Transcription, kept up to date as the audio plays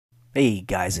Hey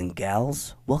guys and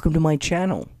gals, welcome to my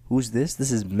channel. Who's this? This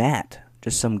is Matt,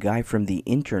 just some guy from the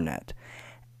internet.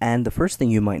 And the first thing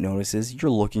you might notice is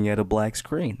you're looking at a black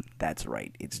screen. That's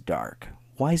right, it's dark.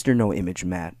 Why is there no image,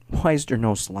 Matt? Why is there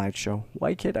no slideshow?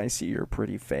 Why can't I see your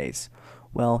pretty face?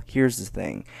 Well, here's the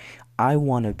thing. I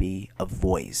want to be a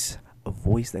voice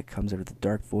that comes out of the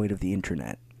dark void of the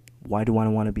internet. Why do I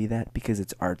want to be that? Because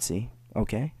it's artsy,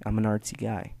 okay? I'm an artsy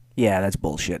guy. Yeah, that's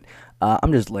bullshit.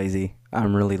 I'm just lazy.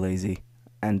 I'm really lazy.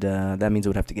 And that means I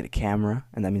would have to get a camera,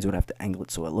 and that means I would have to angle it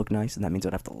so I look nice, and that means I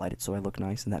would have to light it so I look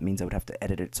nice, and that means I would have to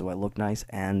edit it so I look nice,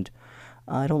 and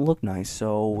I don't look nice,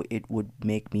 so it would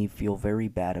make me feel very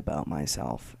bad about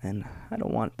myself, and I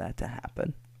don't want that to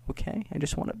happen. Okay, I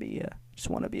just want to be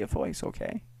a voice.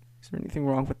 Okay, is there anything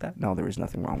wrong with that? No, there is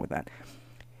nothing wrong with that.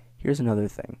 Here's another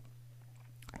thing.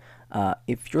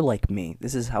 If you're like me,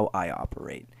 this is how I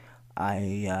operate.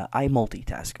 I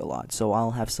multitask a lot, so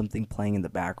I'll have something playing in the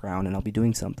background and I'll be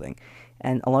doing something.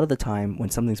 And a lot of the time,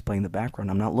 when something's playing in the background,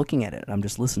 I'm not looking at it, I'm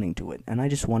just listening to it. And I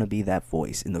just want to be that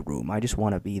voice in the room. I just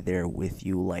want to be there with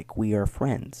you like we are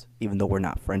friends. Even though we're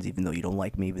not friends, even though you don't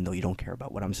like me, even though you don't care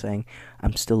about what I'm saying,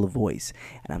 I'm still a voice,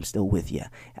 and I'm still with you,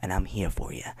 and I'm here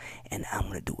for you. And I'm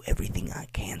going to do everything I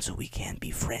can so we can be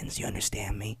friends. You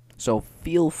understand me? So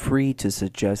feel free to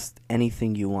suggest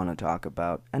anything you want to talk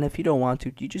about. And if you don't want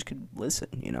to, you just could listen,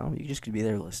 you know? You just could be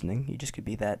there listening. You just could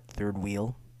be that third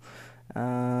wheel.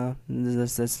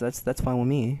 That's fine with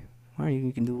me. Or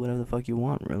you can do whatever the fuck you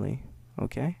want, really.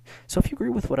 Okay? So if you agree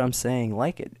with what I'm saying,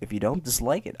 like it. If you don't,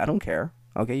 dislike it. I don't care.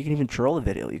 Okay? You can even troll the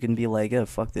video. You can be like, oh,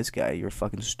 fuck this guy. You're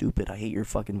fucking stupid. I hate your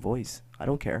fucking voice. I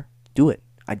don't care. Do it.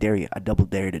 I dare you. I double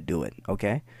dare you to do it.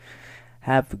 Okay?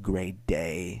 Have a great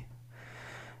day.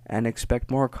 And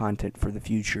expect more content for the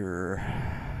future.